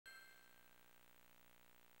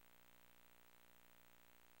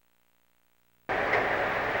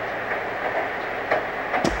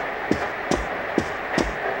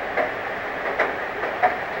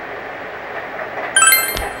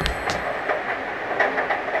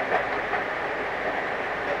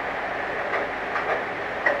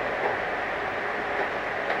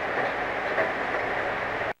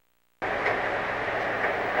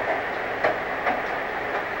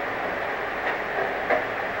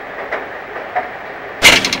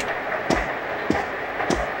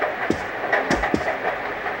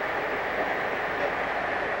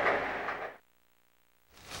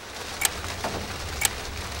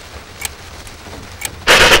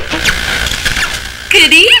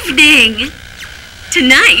Good evening!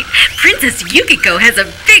 Tonight, Princess Yukiko has a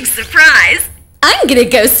big surprise. I'm gonna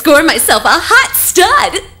go score myself a hot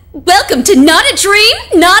stud. Welcome to Not a Dream,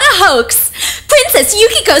 Not a Hoax. Princess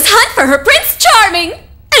Yukiko's hunt for her Prince Charming.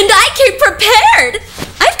 And I came prepared.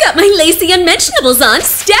 I've got my lacy unmentionables on,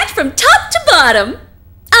 stacked from top to bottom.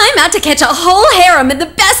 I'm out to catch a whole harem, and the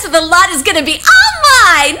best of the lot is gonna be all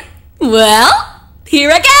mine. Well,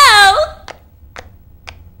 here I go.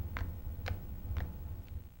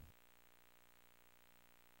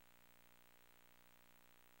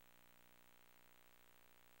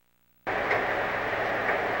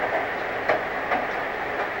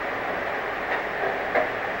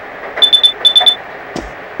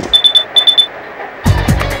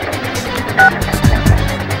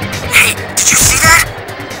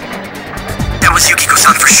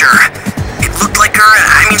 Yukiko-san for sure. It looked like her,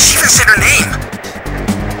 I mean, she even said her name.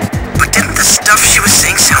 But didn't the stuff she was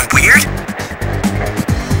saying sound weird?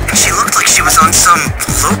 And she looked like she was on some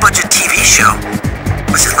low-budget TV show.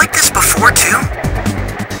 Was it like this before, too?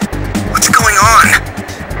 What's going on?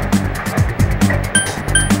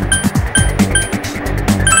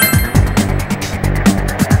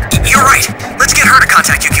 You're right. Let's get her to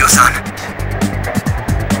contact Yukiko-san.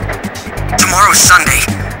 Tomorrow's Sunday.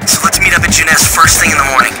 So let's meet up at Juness first thing in the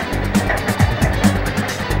morning.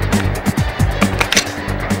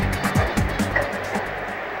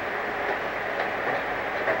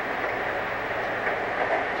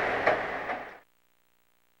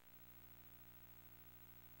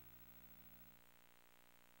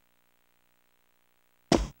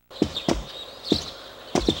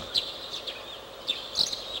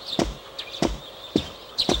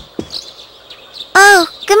 Oh,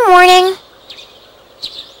 good morning.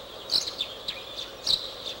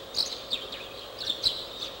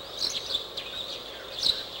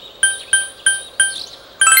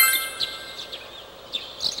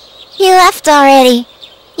 He left already.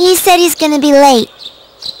 He said he's gonna be late.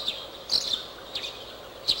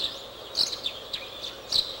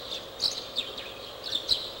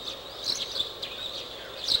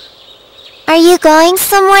 Are you going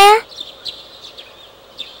somewhere?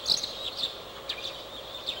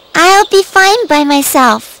 I'll be fine by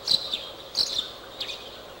myself.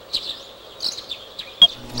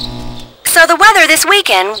 So the weather this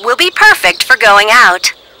weekend will be perfect for going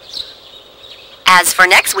out. As for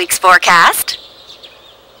next week's forecast...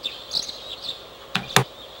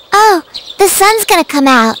 Oh, the sun's gonna come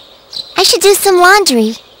out. I should do some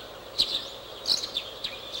laundry.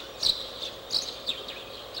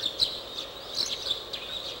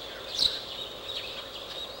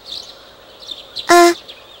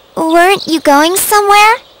 Weren't you going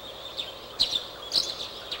somewhere?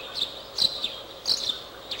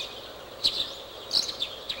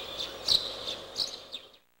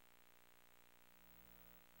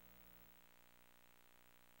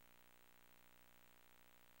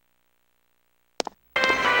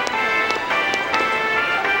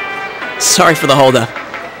 Sorry for the holdup.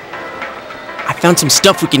 I found some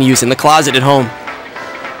stuff we can use in the closet at home.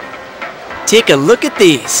 Take a look at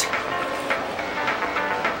these.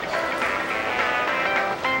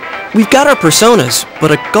 We've got our personas,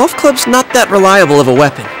 but a golf club's not that reliable of a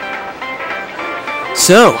weapon.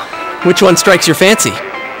 So, which one strikes your fancy?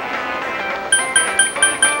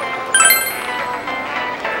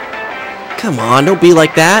 Come on, don't be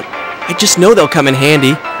like that. I just know they'll come in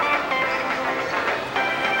handy.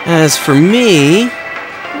 As for me...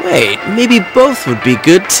 Wait, maybe both would be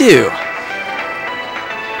good too.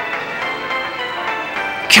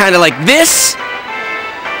 Kinda like this?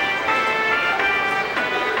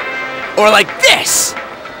 Or like this?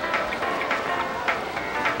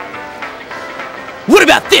 What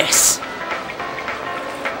about this?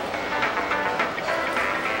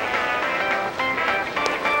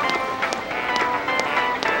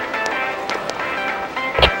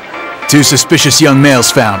 Two suspicious young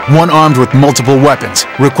males found, one armed with multiple weapons,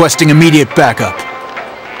 requesting immediate backup.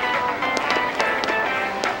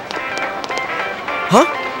 Huh?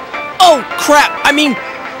 Oh, crap! I mean...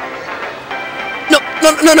 No.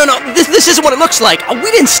 This isn't what it looks like.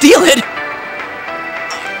 We didn't steal it.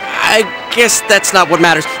 I guess that's not what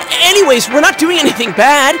matters. Anyways, we're not doing anything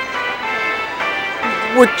bad.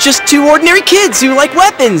 We're just two ordinary kids who like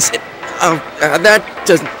weapons. That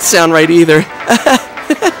doesn't sound right either.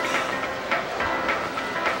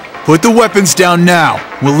 Put the weapons down now.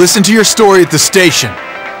 We'll listen to your story at the station.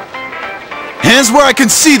 Hands where I can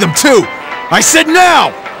see them, too! I said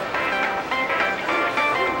now!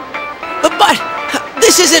 But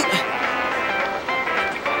this isn't...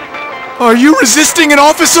 Are you resisting an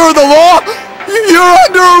officer of the law? You're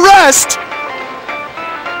under arrest!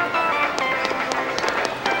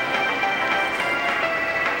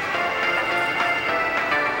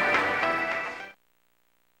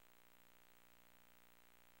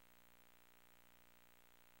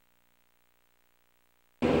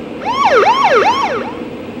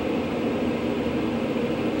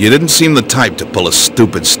 You didn't seem the type to pull a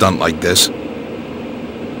stupid stunt like this.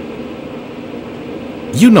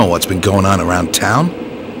 You know what's been going on around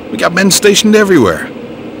town. We got men stationed everywhere.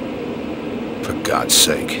 For God's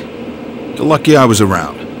sake. You're lucky I was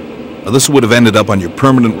around. Or this would have ended up on your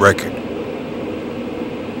permanent record.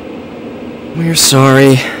 We're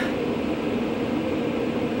sorry.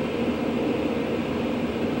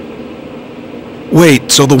 Wait,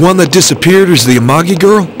 so the one that disappeared is the Amagi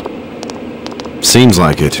girl? Seems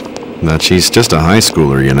like it. That she's just a high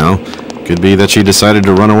schooler, you know. Could be that she decided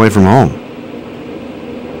to run away from home.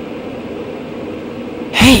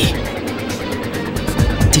 Hey!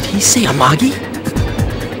 Did he say Amagi?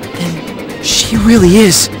 Then she really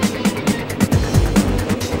is.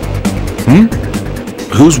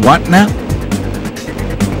 Who's what now?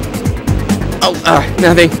 Oh,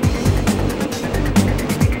 nothing.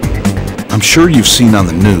 I'm sure you've seen on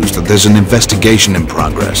the news that there's an investigation in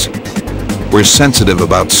progress. We're sensitive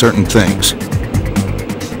about certain things.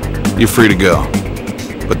 You're free to go.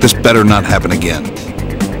 But this better not happen again.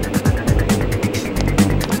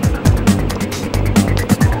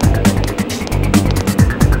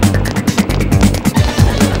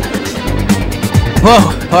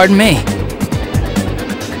 Whoa, pardon me.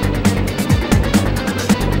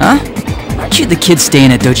 Huh? Aren't you the kid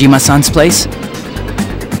staying at Dojima-san's place?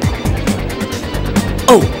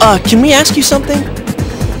 Oh, can we ask you something?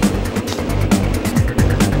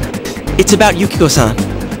 It's about Yukiko-san.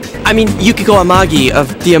 I mean, Yukiko Amagi of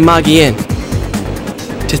the Amagi Inn.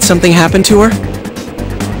 Did something happen to her?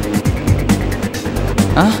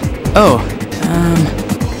 Huh? Oh,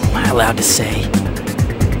 am I allowed to say?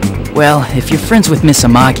 Well, if you're friends with Miss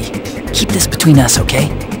Amagi, keep this between us, okay?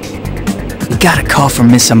 We got a call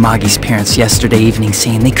from Miss Amagi's parents yesterday evening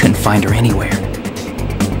saying they couldn't find her anywhere.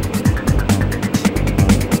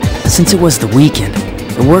 Since it was the weekend,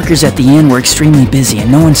 the workers at the inn were extremely busy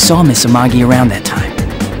and no one saw Miss Amagi around that time.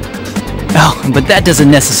 Oh, but that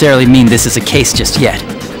doesn't necessarily mean this is a case just yet.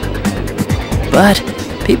 But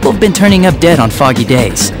people have been turning up dead on foggy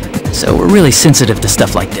days, so we're really sensitive to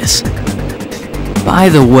stuff like this. By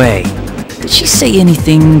the way, did she say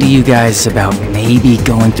anything to you guys about maybe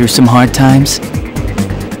going through some hard times?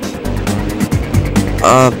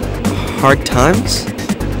 Hard times?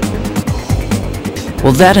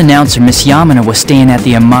 Well, that announcer, Miss Yamano, was staying at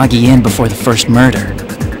the Amagi Inn before the first murder.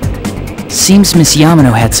 Seems Miss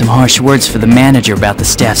Yamano had some harsh words for the manager about the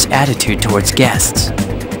staff's attitude towards guests.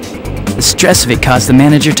 The stress of it caused the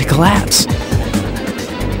manager to collapse.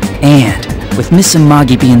 And, with Miss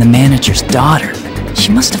Amagi being the manager's daughter,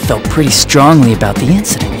 she must have felt pretty strongly about the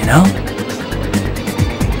incident, you know?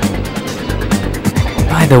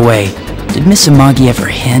 By the way, did Miss Amagi ever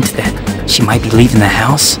hint that she might be leaving the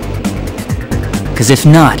house? Because if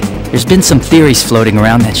not, there's been some theories floating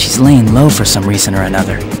around that she's laying low for some reason or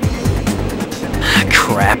another. Ah,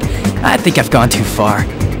 crap. I think I've gone too far.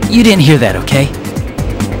 You didn't hear that, okay?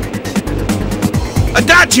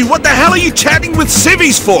 Adachi, what the hell are you chatting with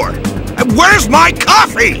civvies for? And where's my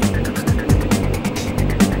coffee?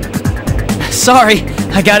 Sorry,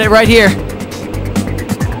 I got it right here.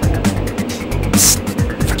 Psst,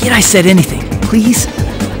 forget I said anything, please.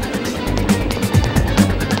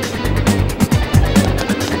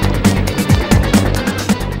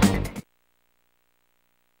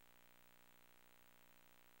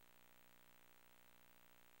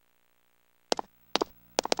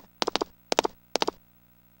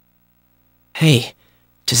 Hey,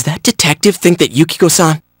 does that detective think that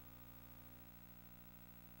Yukiko-san...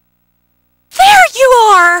 There you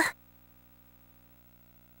are!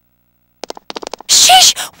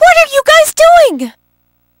 Sheesh! What are you guys doing?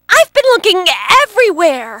 I've been looking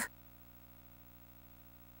everywhere!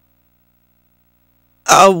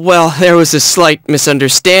 Well, there was a slight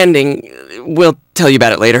misunderstanding. We'll tell you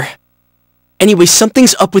about it later. Anyway,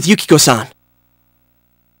 something's up with Yukiko-san.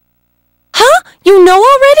 Huh? You know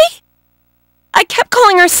already? I kept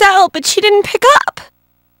calling her Sal, but she didn't pick up.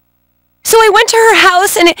 So I went to her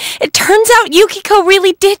house, and it turns out Yukiko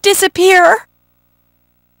really did disappear.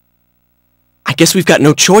 I guess we've got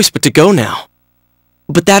no choice but to go now.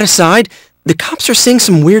 But that aside, the cops are saying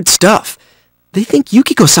some weird stuff. They think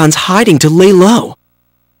Yukiko-san's hiding to lay low.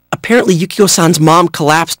 Apparently Yukiko-san's mom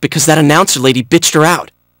collapsed because that announcer lady bitched her out.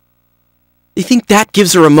 They think that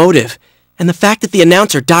gives her a motive, and the fact that the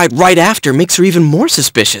announcer died right after makes her even more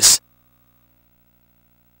suspicious.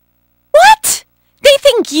 What? They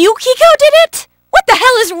think Yukiko did it? What the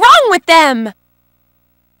hell is wrong with them?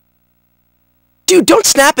 Dude, don't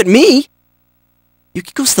snap at me!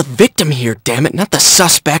 Yukiko's the victim here, damn it, not the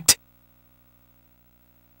suspect.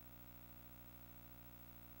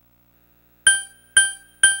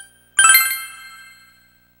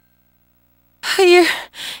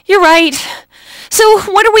 You're right. So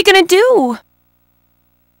what are we gonna do?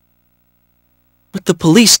 With the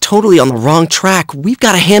police totally on the wrong track, we've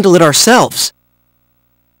got to handle it ourselves.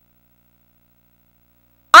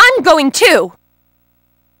 I'm going too.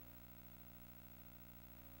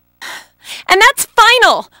 And that's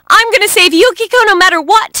final. I'm gonna save Yukiko no matter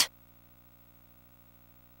what.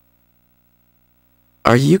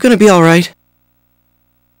 Are you gonna be alright?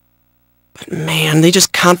 But man, they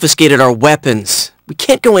just confiscated our weapons. We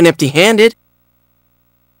can't go in empty-handed.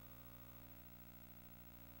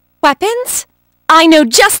 Weapons? I know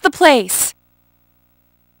just the place.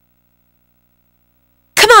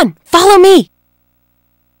 Come on, follow me.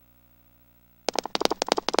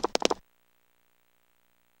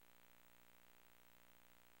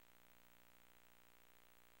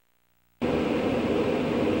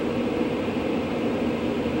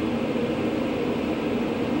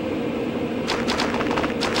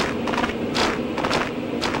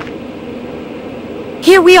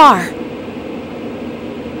 Here we are.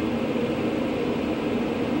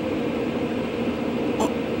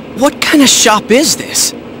 What kind of shop is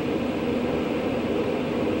this?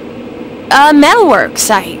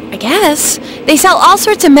 Metalworks, I guess. They sell all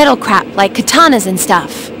sorts of metal crap, like katanas and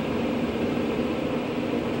stuff.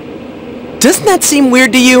 Doesn't that seem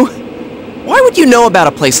weird to you? Why would you know about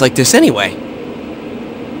a place like this anyway?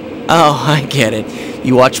 Oh, I get it.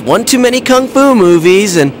 You watch one too many kung fu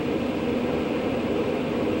movies and...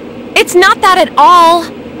 It's not that at all.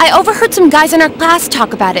 I overheard some guys in our class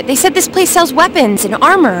talk about it. They said this place sells weapons and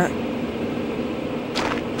armor.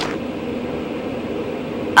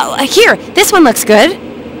 Oh, here, this one looks good.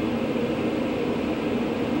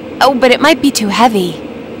 Oh, but it might be too heavy.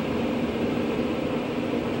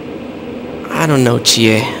 I don't know,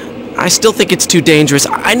 Chie. I still think it's too dangerous.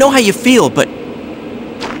 I know how you feel, but...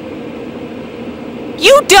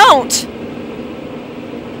 You don't!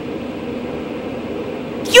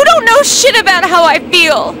 You don't know shit about how I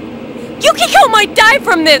feel! Yukiko might die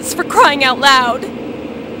from this, for crying out loud!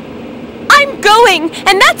 I'm going,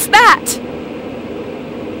 and that's that!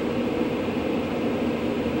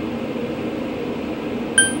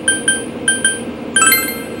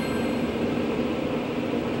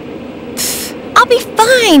 I'll be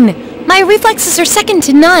fine! My reflexes are second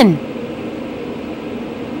to none.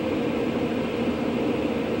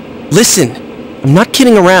 Listen, I'm not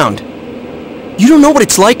kidding around. You don't know what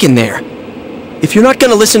it's like in there. If you're not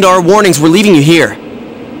gonna listen to our warnings, we're leaving you here.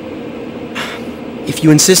 If you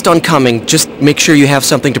insist on coming, just make sure you have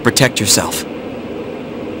something to protect yourself.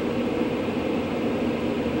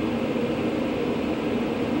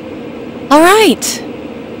 All right.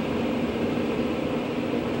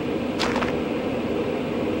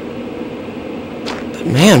 But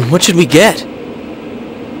man, what should we get?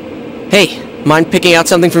 Hey, mind picking out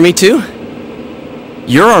something for me too?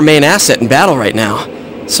 You're our main asset in battle right now,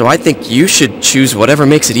 so I think you should choose whatever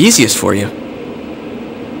makes it easiest for you.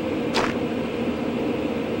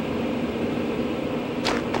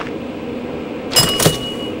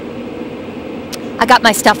 I got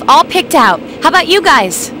my stuff all picked out. How about you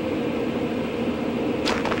guys?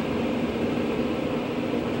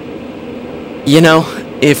 You know,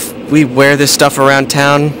 if we wear this stuff around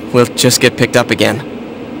town, we'll just get picked up again.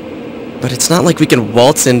 But it's not like we can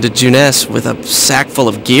waltz into Juness with a sack full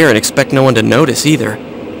of gear and expect no one to notice either.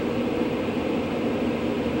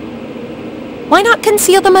 Why not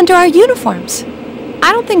conceal them under our uniforms?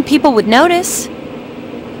 I don't think people would notice.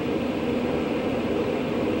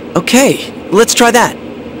 Okay, let's try that.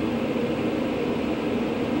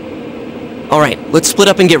 Alright, let's split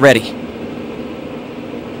up and get ready.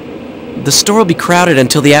 The store will be crowded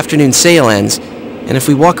until the afternoon sale ends, and if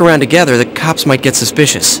we walk around together, the cops might get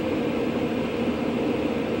suspicious.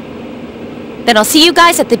 Then I'll see you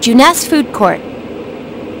guys at the Juness food court.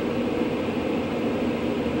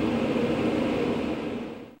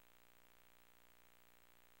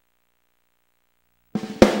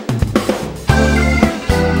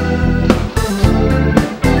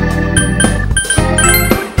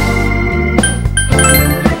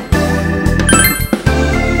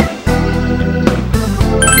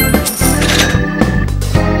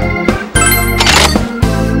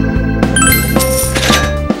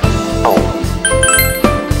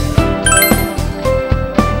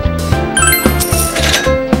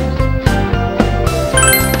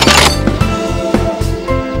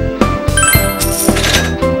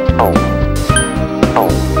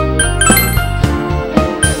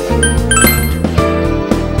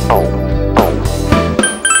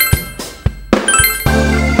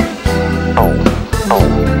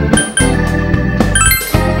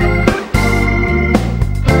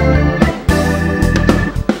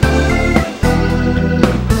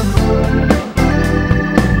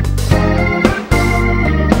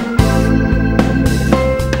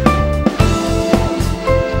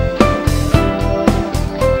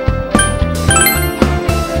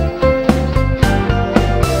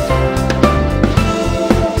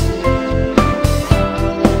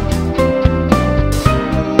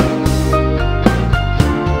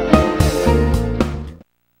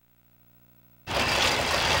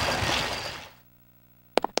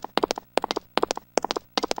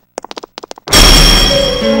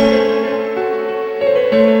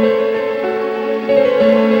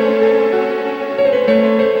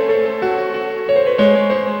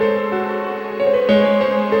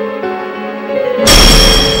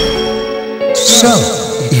 so,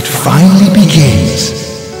 it finally begins.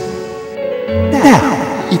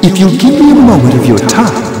 Now, if you'll give me a moment of your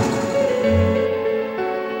time.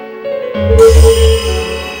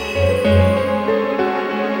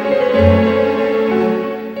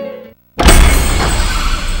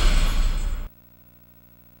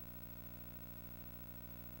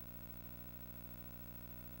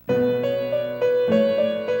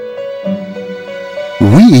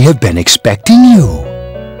 We have been expecting you.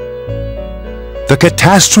 The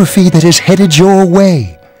catastrophe that is headed your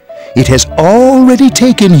way, it has already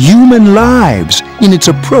taken human lives in its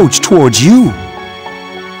approach towards you.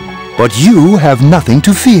 But you have nothing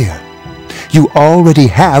to fear. You already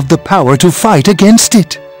have the power to fight against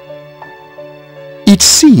it. It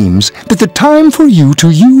seems that the time for you to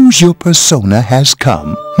use your persona has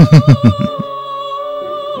come.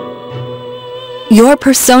 Your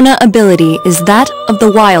persona ability is that of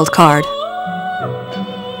the wild card.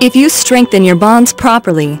 If you strengthen your bonds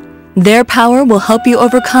properly, their power will help you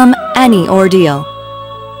overcome any ordeal.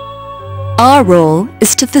 Our role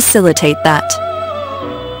is to facilitate that.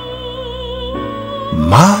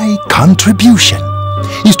 My contribution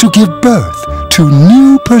is to give birth to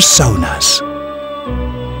new personas.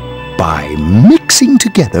 By mixing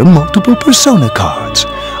together multiple persona cards,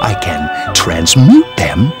 I can transmute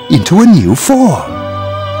them into a new form.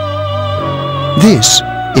 This,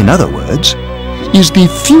 in other words, is the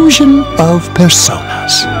fusion of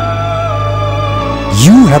personas.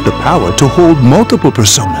 You have the power to hold multiple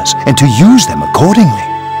personas and to use them accordingly.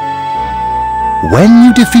 When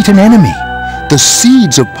you defeat an enemy, the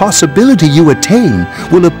seeds of possibility you attain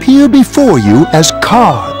will appear before you as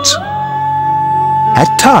cards.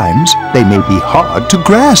 At times, they may be hard to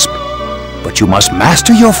grasp, but you must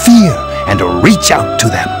master your fear and reach out to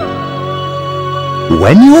them.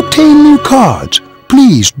 When you obtain new cards,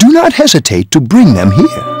 please do not hesitate to bring them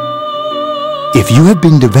here. If you have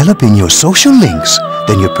been developing your social links,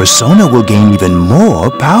 then your persona will gain even more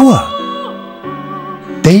power.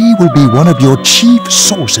 They will be one of your chief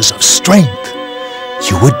sources of strength.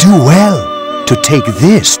 You would do well to take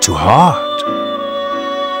this to heart.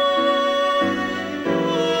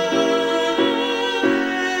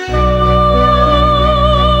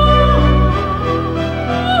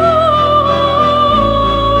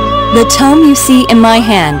 The tome you see in my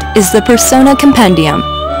hand is the Persona Compendium.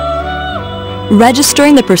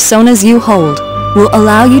 Registering the personas you hold will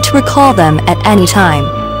allow you to recall them at any time.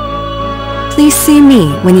 Please see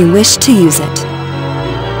me when you wish to use it.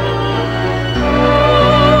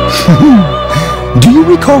 Do you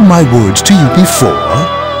recall my words to you before?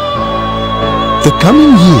 The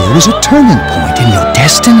coming year is a turning point in your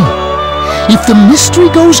destiny. If the mystery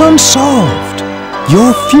goes unsolved,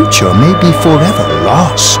 your future may be forever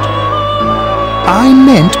lost. I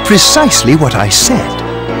meant precisely what I said.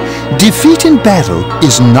 Defeat in battle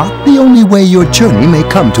is not the only way your journey may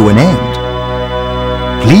come to an end.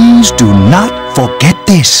 Please do not forget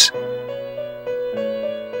this.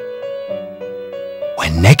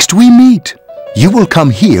 When next we meet, you will come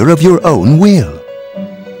here of your own will.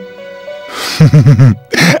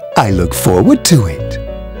 I look forward to it.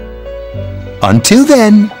 Until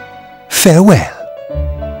then, farewell.